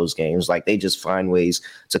in all those games. Like, they just find ways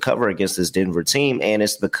to cover against this Denver team. And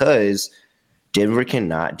it's because Denver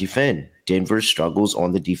cannot defend. Denver struggles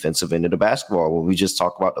on the defensive end of the basketball. When we just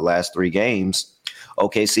talk about the last 3 games,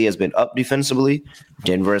 OKC has been up defensively.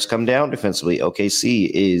 Denver has come down defensively. OKC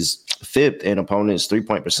is 5th in opponents'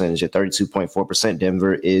 3-point percentage at 32.4%.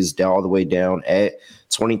 Denver is all the way down at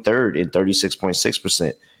 23rd in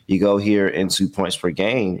 36.6%. You go here into points per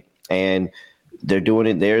game, and they're doing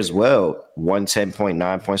it there as well.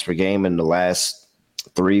 110.9 points per game in the last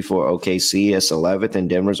 3 for OKC. It's 11th, and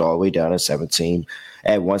Denver's all the way down at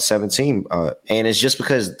 117. And it's just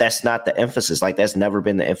because that's not the emphasis. Like, that's never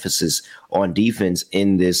been the emphasis on defense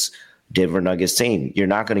in this Denver Nuggets team. You're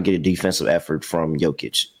not going to get a defensive effort from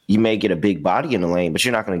Jokic. You may get a big body in the lane, but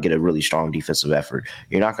you're not going to get a really strong defensive effort.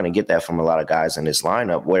 You're not going to get that from a lot of guys in this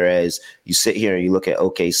lineup. Whereas you sit here and you look at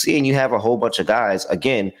OKC and you have a whole bunch of guys,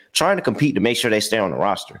 again, trying to compete to make sure they stay on the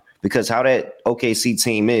roster. Because how that OKC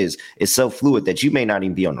team is so fluid that you may not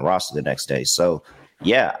even be on the roster the next day. So,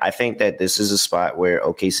 yeah, I think that this is a spot where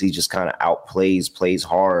OKC just kind of plays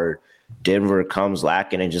hard. Denver comes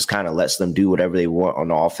lacking and just kind of lets them do whatever they want on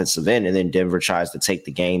the offensive end. And then Denver tries to take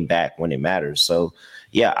the game back when it matters. So,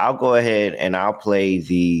 yeah, I'll go ahead and I'll play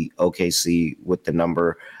the OKC with the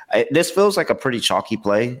number. This feels like a pretty chalky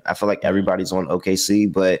play. I feel like everybody's on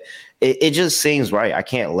OKC, but it just seems right. I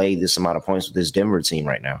can't lay this amount of points with this Denver team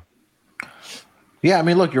right now. Yeah, I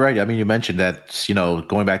mean, look, you're right. I mean, you mentioned that,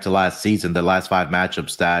 going back to last season, the last 5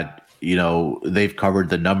 matchups that, they've covered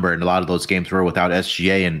the number, and a lot of those games were without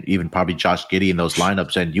SGA and even probably Josh Giddey in those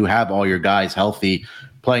lineups. And you have all your guys healthy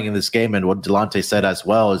playing in this game. And what Delonte said as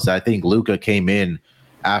well is that I think Luka came in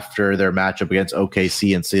after their matchup against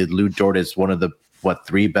OKC and said Lou Dort is one of the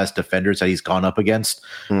 3 best defenders that he's gone up against.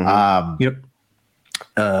 Mm-hmm.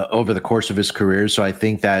 Over the course of his career. So I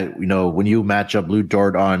think that, when you match up Lou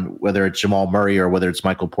Dort on whether it's Jamal Murray or whether it's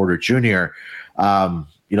Michael Porter Jr.,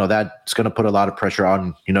 that's going to put a lot of pressure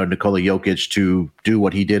on, Nikola Jokic to do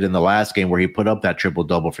what he did in the last game where he put up that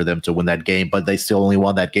triple-double for them to win that game, but they still only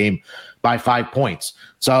won that game by 5 points.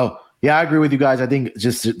 So, yeah, I agree with you guys. I think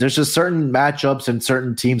there's just certain matchups and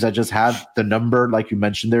certain teams that just have the number, like you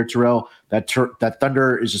mentioned there, Terrell. That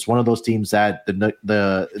Thunder is just one of those teams that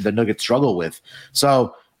the Nuggets struggle with.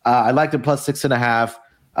 So I like the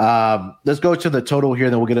 +6.5. Let's go to the total here,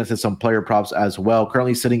 then we'll get into some player props as well.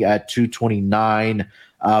 Currently sitting at 229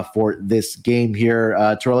 for this game here.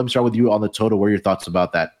 Terrell, let me start with you on the total. What are your thoughts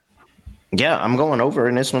about that? Yeah, I'm going over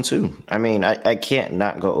in this one too. I mean, I can't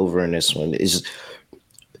not go over in this one. It's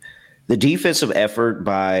the defensive effort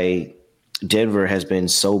by Denver has been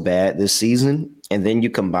so bad this season. And then you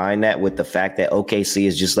combine that with the fact that OKC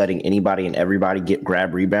is just letting anybody and everybody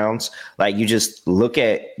grab rebounds. Like, you just look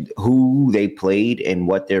at who they played and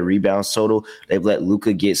what their rebounds total. They've let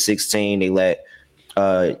Luka get 16. They let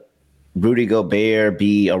Rudy Gobert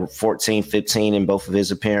be a 14, 15 in both of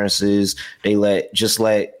his appearances. They let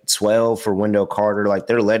 12 for Wendell Carter. Like,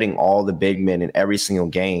 they're letting all the big men in every single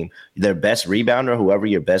game. Their best rebounder, whoever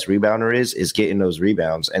your best rebounder is getting those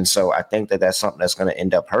rebounds. And so I think that that's something that's going to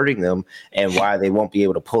end up hurting them and why they won't be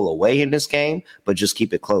able to pull away in this game, but just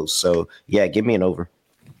keep it close. So, yeah, give me an over.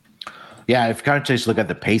 Yeah, if you kind of just look at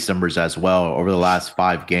the pace numbers as well over the last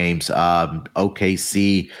 5 games,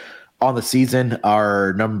 OKC on the season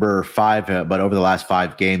are number 5, but over the last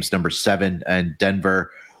 5 games, number 7, and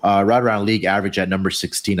Denver right around league average at number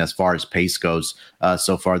 16 as far as pace goes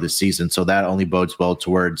so far this season. So that only bodes well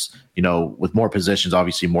towards, with more possessions,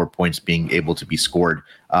 obviously more points being able to be scored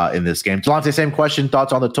in this game. Delonte, same question.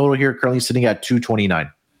 Thoughts on the total here? Currently sitting at 229.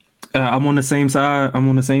 I'm on the same side.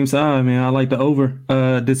 Man. I like the over.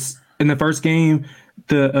 This in the first game,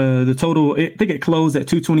 the total, I think it closed at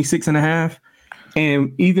 226.5.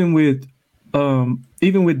 And even with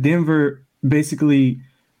Denver, basically,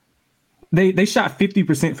 they shot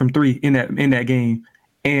 50% from 3 in that game,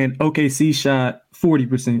 and OKC shot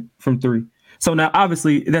 40% from 3. So now,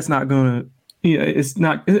 obviously, that's not gonna, it's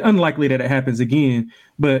unlikely that it happens again.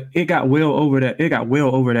 But it got well over that. It got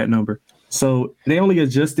well over that number. So they only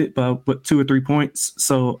adjusted by 2 or 3 points.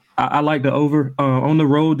 So I like the over on the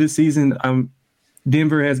road this season.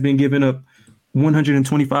 Denver has been giving up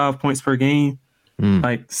 125 points per game.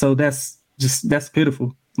 Like, so that's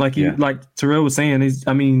pitiful. Like Terrell was saying,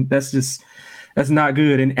 that's not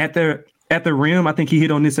good. And at the rim, I think he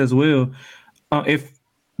hit on this as well. If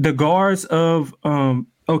the guards of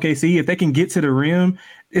OKC, if they can get to the rim,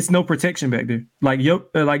 it's no protection back there.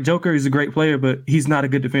 Like Joker is a great player, but he's not a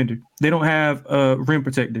good defender. They don't have a rim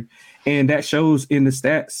protector, and that shows in the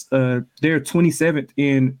stats. They're 27th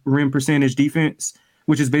in rim percentage defense,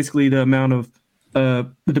 which is basically the amount of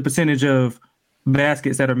the percentage of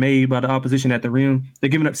baskets that are made by the opposition at the rim. They're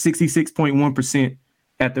giving up 66.1%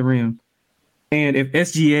 at the rim. And if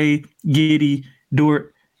SGA, Giddey,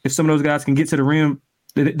 Dort, if some of those guys can get to the rim,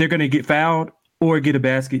 they're going to get fouled or get a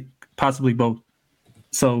basket, possibly both.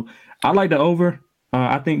 So I like the over.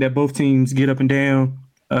 I think that both teams get up and down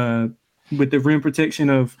with the rim protection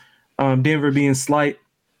of Denver being slight.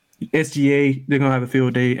 SGA, they're going to have a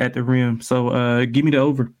field day at the rim. So give me the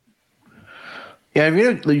over. Yeah,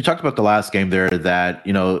 you talked about the last game there that,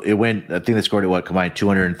 it went, I think they scored combined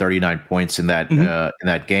 239 points in that in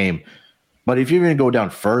that game. But if you even go down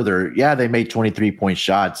further, yeah, they made 23-point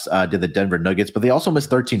shots, did the Denver Nuggets, but they also missed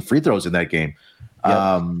 13 free throws in that game.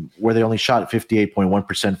 Where they only shot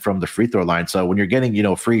 58.1% from the free throw line. So when you're getting,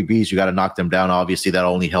 freebies, you got to knock them down. Obviously, that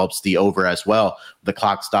only helps the over as well. The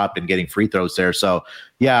clock stopped and getting free throws there. So,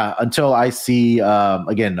 yeah, until I see,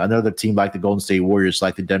 again, another team like the Golden State Warriors,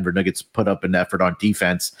 like the Denver Nuggets, put up an effort on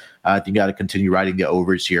defense, I think you got to continue riding the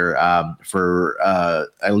overs here for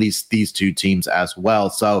at least these two teams as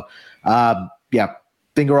well. So, yeah.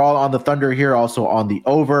 I think we're all on the Thunder here, also on the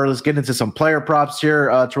over. Let's get into some player props here.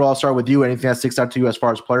 Terrell, I'll start with you. Anything that sticks out to you as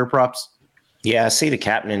far as player props? Yeah, I see the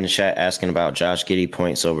captain in the chat asking about Josh Giddey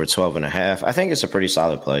points over 12.5. I think it's a pretty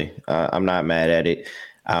solid play. I'm not mad at it.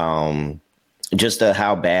 Just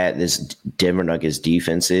how bad this Denver Nuggets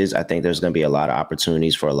defense is, I think there's going to be a lot of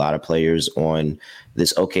opportunities for a lot of players on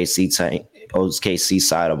this OKC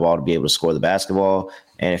side of ball to be able to score the basketball.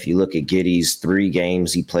 And if you look at Giddey's 3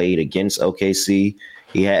 games he played against OKC,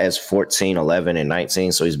 he has 14, 11, and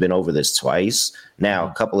 19, so he's been over this twice. Now,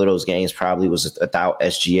 a couple of those games probably was without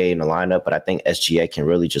SGA in the lineup, but I think SGA can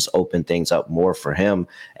really just open things up more for him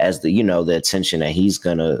as the attention that he's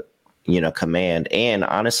going to, command. And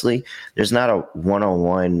honestly, there's not a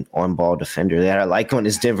one-on-one on-ball defender that I like on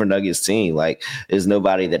this Denver Nuggets team. Like, there's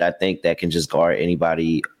nobody that I think that can just guard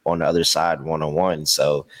anybody on the other side one-on-one.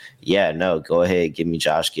 So, yeah, no, go ahead. Give me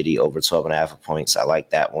Josh Giddey over 12.5 points. I like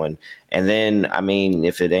that one. And then,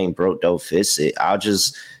 if it ain't broke, don't fix it. I'll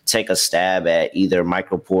just take a stab at either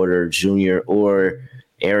Michael Porter Jr. or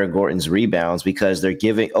Aaron Gordon's rebounds because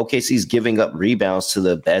OKC's giving up rebounds to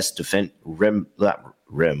the best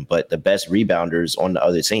but the best rebounders on the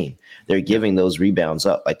other team. They're giving those rebounds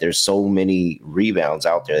up. Like, there's so many rebounds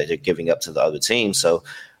out there that they're giving up to the other team. So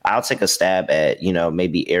I'll take a stab at,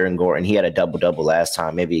 maybe Aaron Gordon. He had a double-double last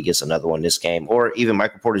time. Maybe he gets another one this game. Or even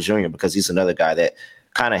Michael Porter Jr. because he's another guy that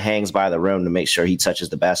kind of hangs by the rim to make sure he touches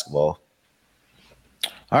the basketball.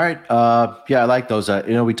 All right. Yeah, I like those.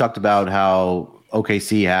 We talked about how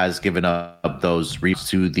OKC has given up those reads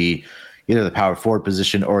to either the power forward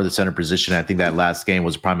position or the center position. I think that last game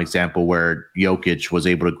was a prime example where Jokic was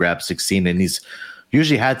able to grab 16, and he's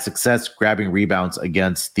usually had success grabbing rebounds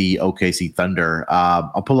against the OKC Thunder.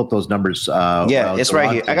 I'll pull up those numbers. It's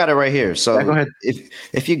right here. I got it right here. So go ahead.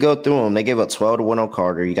 If you go through them, they gave up 12 to 1 on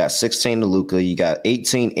Carter. You got 16 to Luka. You got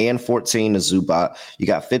 18 and 14 to Zubac. You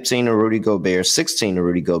got 15 to Rudy Gobert, 16 to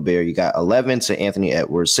Rudy Gobert. You got 11 to Anthony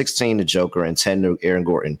Edwards, 16 to Joker, and 10 to Aaron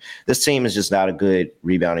Gordon. This team is just not a good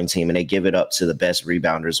rebounding team, and they give it up to the best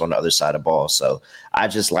rebounders on the other side of the ball. So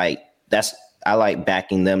I like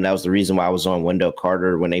backing them. That was the reason why I was on Wendell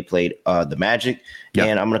Carter when they played the Magic,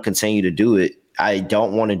 and I'm going to continue to do it. I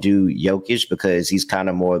don't want to do Jokic because he's kind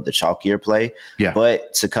of more of the chalkier play,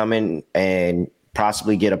 but to come in and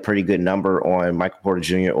possibly get a pretty good number on Michael Porter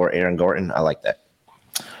Jr. or Aaron Gordon, I like that.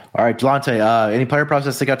 All right, Delonte, any player props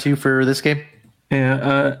that stick out to you for this game?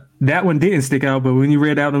 Yeah, that one didn't stick out, but when you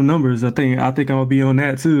read out the numbers, I think I'll be on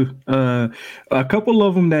that too. A couple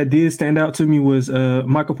of them that did stand out to me was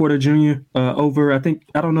Michael Porter Jr. Over. I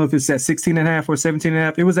don't know if it's at 16.5 or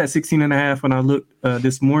 17.5. It was at 16.5 when I looked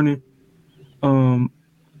this morning.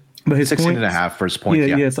 But his 16.5 for his points.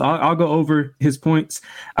 Yeah. So I'll go over his points.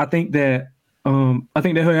 I think that he'll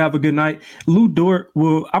have a good night. Lou Dort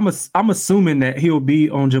will. I'm assuming that he'll be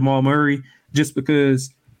on Jamal Murray just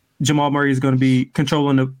because Jamal Murray is going to be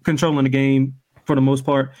controlling the game for the most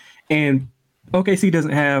part, and OKC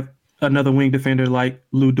doesn't have another wing defender like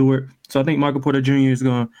Lou Dort. So I think Michael Porter Jr. is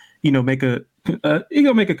going to, make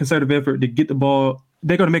a concerted effort to get the ball.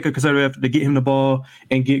 They're going to make a concerted effort to get him the ball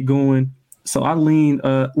and get going. So I lean.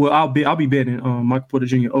 I'll be betting on Michael Porter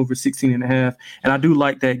Jr. over 16.5, and I do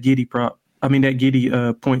like that Giddey prop. I mean that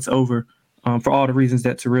Giddey points over for all the reasons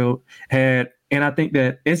that Terrell had, and I think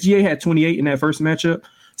that SGA had 28 in that first matchup.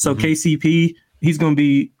 So KCP, he's gonna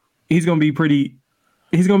be pretty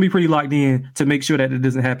locked in to make sure that it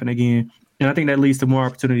doesn't happen again. And I think that leads to more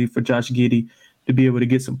opportunity for Josh Giddey to be able to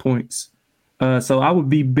get some points. So I would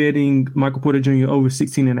be betting Michael Porter Jr. over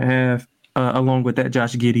 16.5, along with that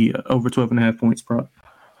Josh Giddey over 12.5 points prop.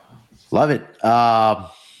 Love it.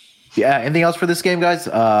 Anything else for this game, guys?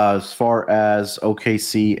 As far as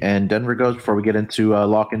OKC and Denver goes, before we get into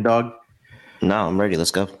lock and dog. No, I'm ready. Let's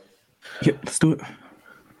go. Yep, let's do it.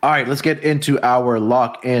 All right, let's get into our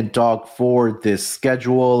lock and dog for this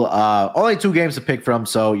schedule. Only 2 games to pick from,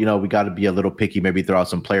 so we got to be a little picky. Maybe throw out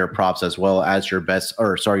some player props as well as for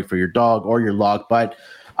your dog or your lock. But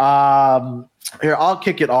here, I'll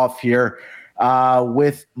kick it off here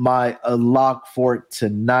with my lock for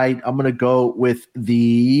tonight. I'm gonna go with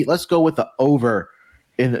the over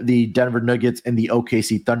in the Denver Nuggets and the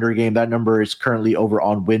OKC Thunder game. That number is currently over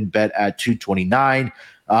on WinBet at 229.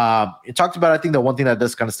 It talked about, I think the one thing that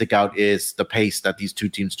does kind of stick out is the pace that these two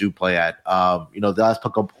teams do play at. The last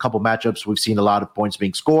couple matchups, we've seen a lot of points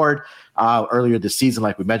being scored. Earlier this season,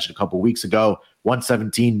 like we mentioned a couple weeks ago,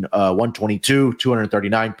 117, 122,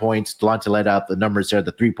 239 points. Delonte let out the numbers there,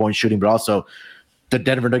 the 3-point shooting, but also the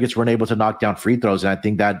Denver Nuggets weren't able to knock down free throws, and I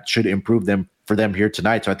think that should improve for them here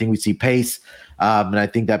tonight. So I think we see pace, and I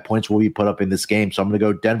think that points will be put up in this game. So I'm going to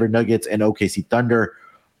go Denver Nuggets and OKC Thunder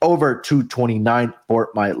over 229 for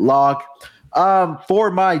my lock. For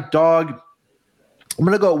my dog, I'm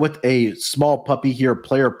going to go with a small puppy here,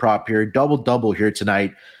 player prop here, double here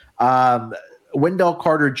tonight. Wendell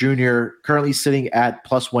Carter Jr. currently sitting at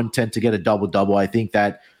plus 110 to get a double. I think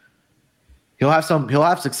that he'll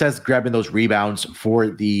have success grabbing those rebounds for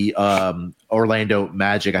the Orlando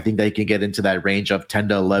Magic. I think they can get into that range of 10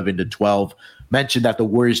 to 11 to 12. Mentioned that the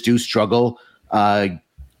Warriors do struggle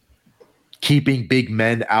keeping big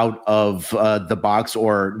men out of the box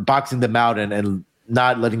or boxing them out and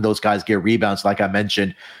not letting those guys get rebounds. Like I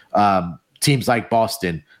mentioned, teams like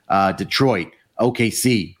Boston, Detroit,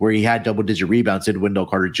 OKC, where he had double-digit rebounds in Wendell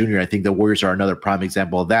Carter Jr. I think the Warriors are another prime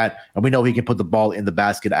example of that. And we know he can put the ball in the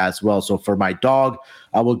basket as well. So for my dog,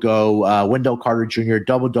 I will go Wendell Carter Jr.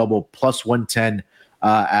 double plus 110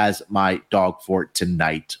 as my dog for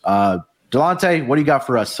tonight. Delonte, what do you got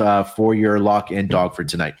for us for your lock and dog for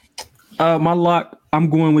tonight? My lock, I'm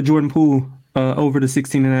going with Jordan Poole over the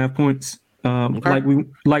 16.5 points. Okay.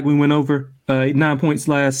 Like we went over 9 points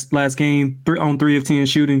last game, 3 of 10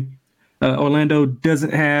 shooting. Orlando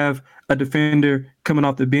doesn't have a defender coming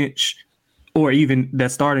off the bench or even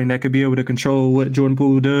that starting that could be able to control what Jordan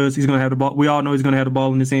Poole does. He's going to have the ball. We all know he's going to have the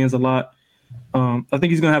ball in his hands a lot. I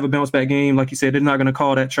think he's going to have a bounce back game. Like you said, they're not going to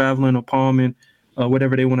call that traveling or palming,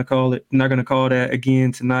 whatever they want to call it. They're not going to call that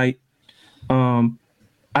again tonight. And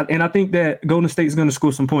I think that Golden State is going to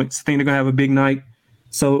score some points. I think they're going to have a big night.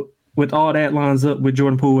 So with all that lines up with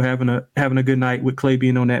Jordan Poole having a good night with Klay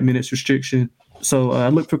being on that minutes restriction. So I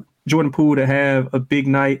look for Jordan Poole to have a big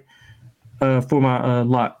night for my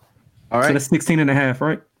lock. All right. So that's 16.5,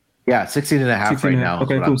 right? Yeah, 16.5 right now.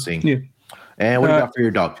 Okay, is what cool. I'm seeing. Yeah. And what do you got for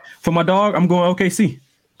your dog? For my dog, I'm going OKC.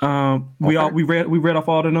 We read off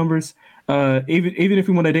all the numbers. Even if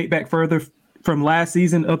we want to date back further from last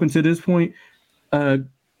season up until this point,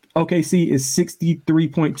 OKC is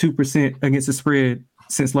 63.2% against the spread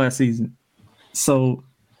since last season. So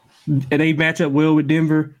they match up well with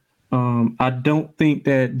Denver. I don't think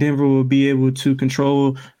that Denver will be able to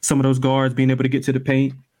control some of those guards being able to get to the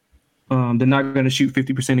paint. They're not going to shoot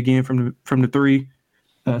 50% again from the three.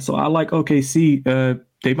 So I like OKC.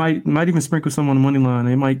 They might even sprinkle some on the money line.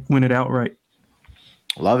 They might win it outright.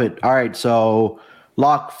 Love it. All right, so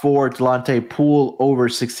lock for Delonte Poole over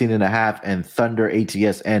 16.5 and Thunder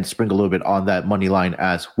ATS and sprinkle a little bit on that money line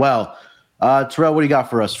as well. Terrell, what do you got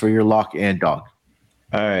for us for your lock and dog?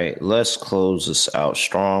 All right, let's close this out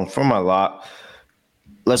strong. For my lock,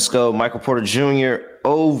 let's go Michael Porter Jr.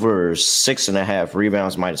 over 6.5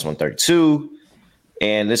 rebounds, minus 132.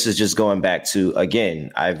 And this is just going back to, again,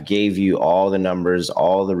 I've gave you all the numbers,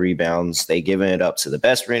 all the rebounds. They giving it up to the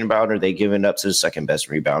best rebounder. They giving it up to the second best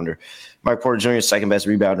rebounder. Michael Porter Jr., second best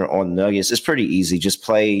rebounder on the Nuggets. It's pretty easy. Just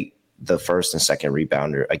play the first and second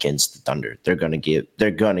rebounder against the Thunder. They're gonna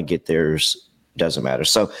get theirs. Doesn't matter.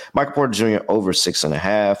 So Michael Porter Jr. over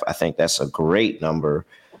 6.5. I think that's a great number.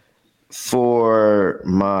 For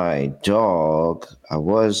my dog, I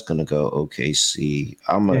was gonna go OKC.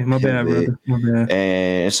 I'm gonna pivot, my bad.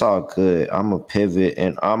 And it's all good. I'm gonna pivot,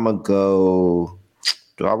 and I'm gonna go.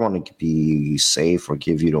 Do I want to be safe or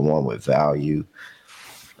give you the one with value?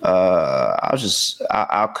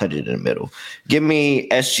 I'll cut it in the middle. Give me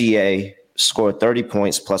SGA, score 30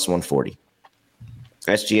 points plus 140.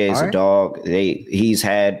 SGA is a dog. He's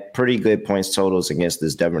had pretty good points totals against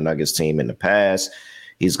this Denver Nuggets team in the past.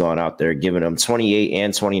 He's gone out there giving them 28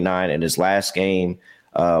 and 29 in his last game.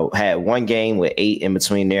 Had one game with 8 in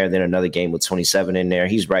between there, then another game with 27 in there.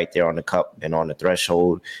 He's right there on the cup and on the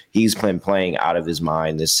threshold. He's been playing out of his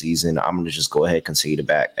mind this season. I'm going to just go ahead and concede it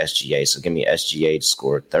back SGA. So give me SGA to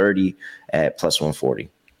score 30 at plus 140.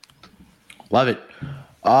 Love it.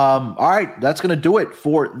 All right, that's going to do it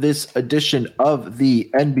for this edition of the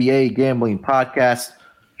NBA Gambling Podcast.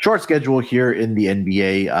 Short schedule here in the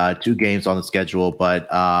NBA, 2 games on the schedule, but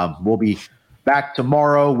we'll be back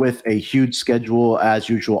tomorrow with a huge schedule as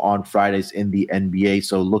usual on Fridays in the NBA.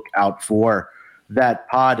 So look out for that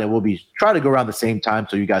pod, and we'll be trying to go around the same time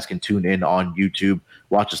so you guys can tune in on YouTube,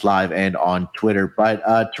 watch us live, and on Twitter. But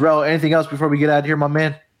Terrell, anything else before we get out of here, my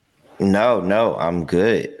man? No, I'm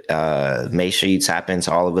good. Make sure you tap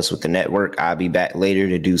into all of us with the network. I'll be back later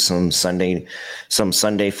to do some Sunday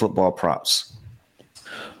football props.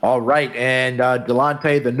 All right, and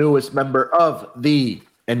Delonte, the newest member of the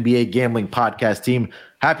NBA Gambling Podcast team.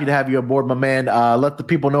 Happy to have you aboard, my man. Let the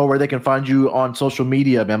people know where they can find you on social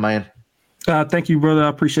media, man. Thank you, brother. I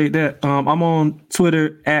appreciate that. I'm on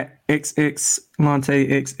Twitter at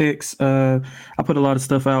XXLonteXX. I put a lot of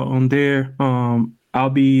stuff out on there. I'll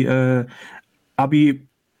be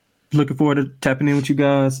looking forward to tapping in with you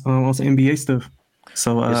guys on some NBA stuff.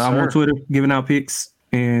 So yes, I'm on Twitter giving out picks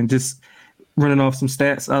and just running off some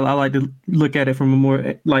stats. I like to look at it from a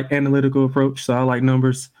more like analytical approach. So I like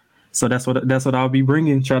numbers. So that's what I'll be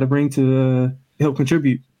try to bring to help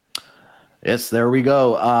contribute. Yes, there we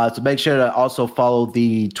go. So make sure to also follow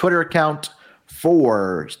the Twitter account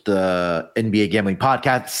for the NBA Gambling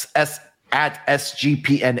Podcast at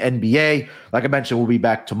SGPNNBA. Like I mentioned, we'll be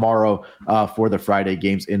back tomorrow for the Friday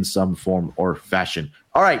games in some form or fashion.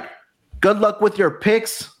 All right. Good luck with your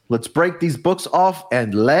picks. Let's break these books off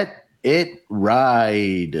and let it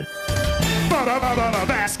ride.